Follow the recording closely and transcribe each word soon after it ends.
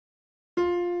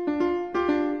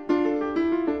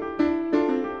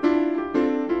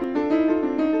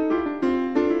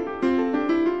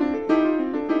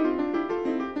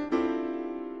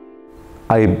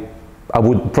I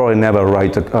would probably never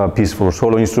write a piece for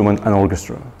solo instrument and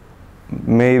orchestra.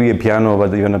 Maybe a piano,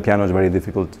 but even a piano is very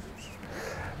difficult.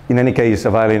 In any case, a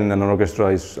violin and an orchestra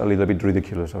is a little bit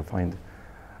ridiculous, I find.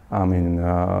 I mean,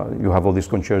 you have all these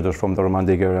concertos from the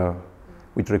Romantic era,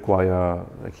 which require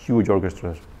huge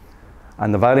orchestras.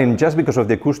 And the violin, just because of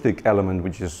the acoustic element,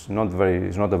 which is not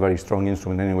a very strong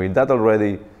instrument anyway, that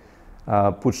already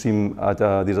puts him at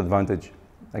a disadvantage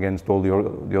against all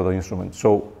the other instruments.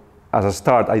 So, as a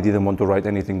start, I didn't want to write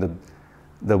anything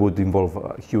that would involve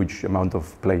a huge amount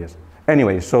of players.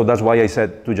 Anyway, so that's why I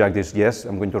said to Jagdish, yes,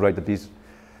 I'm going to write a piece.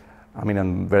 I mean,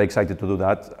 I'm very excited to do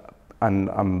that. And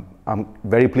I'm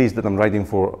very pleased that I'm writing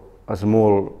for a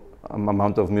small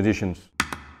amount of musicians.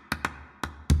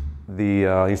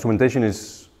 The instrumentation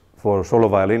is for solo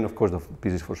violin. Of course, the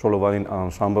piece is for solo violin and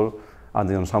ensemble. And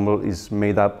the ensemble is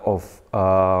made up of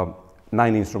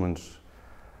 9 instruments.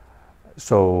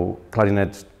 So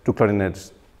clarinets, 2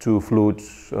 clarinets, 2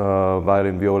 flutes,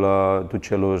 violin, viola, 2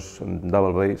 cellos, and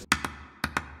double bass.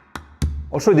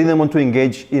 Also, I didn't want to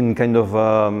engage in kind of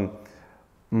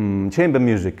chamber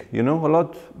music, you know, a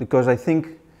lot, because I think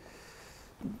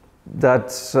that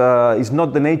is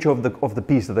not the nature of the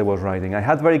piece that I was writing. I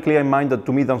had very clear in mind that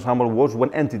to me the ensemble was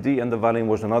one entity and the violin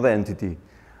was another entity.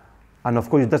 And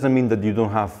of course, it doesn't mean that you don't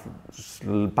have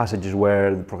passages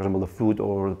where, for example, the flute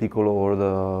or the piccolo or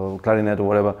the clarinet or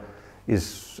whatever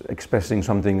is expressing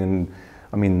something and,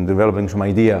 I mean, developing some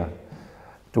idea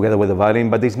together with the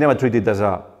violin, but it's never treated as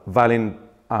a violin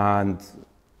and,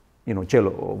 you know,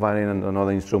 cello, or violin and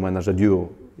another instrument as a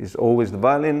duo. It's always the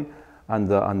violin and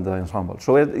the ensemble.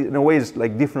 So in a way, it's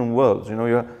like different worlds, you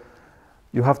know,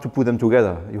 you have to put them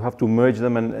together, you have to merge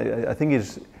them, and I think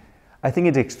it's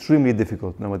extremely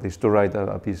difficult nowadays to write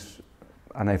a piece,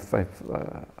 and I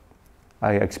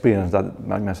experienced that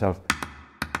by myself.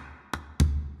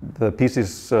 The piece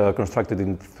is constructed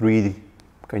in three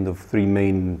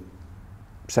main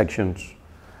sections,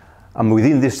 and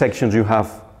within these sections you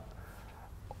have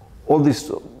all these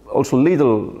also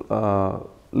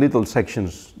little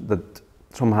sections that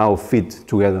somehow fit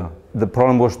together. The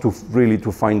problem was to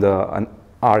find an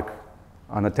arc,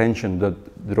 an attention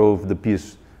that drove the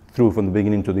piece through from the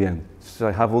beginning to the end. So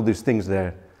I have all these things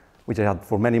there, which I had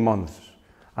for many months,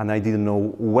 and I didn't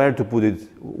know where to put it,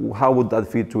 how would that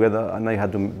fit together, and I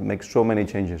had to make so many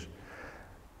changes.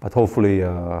 But hopefully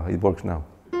it works now.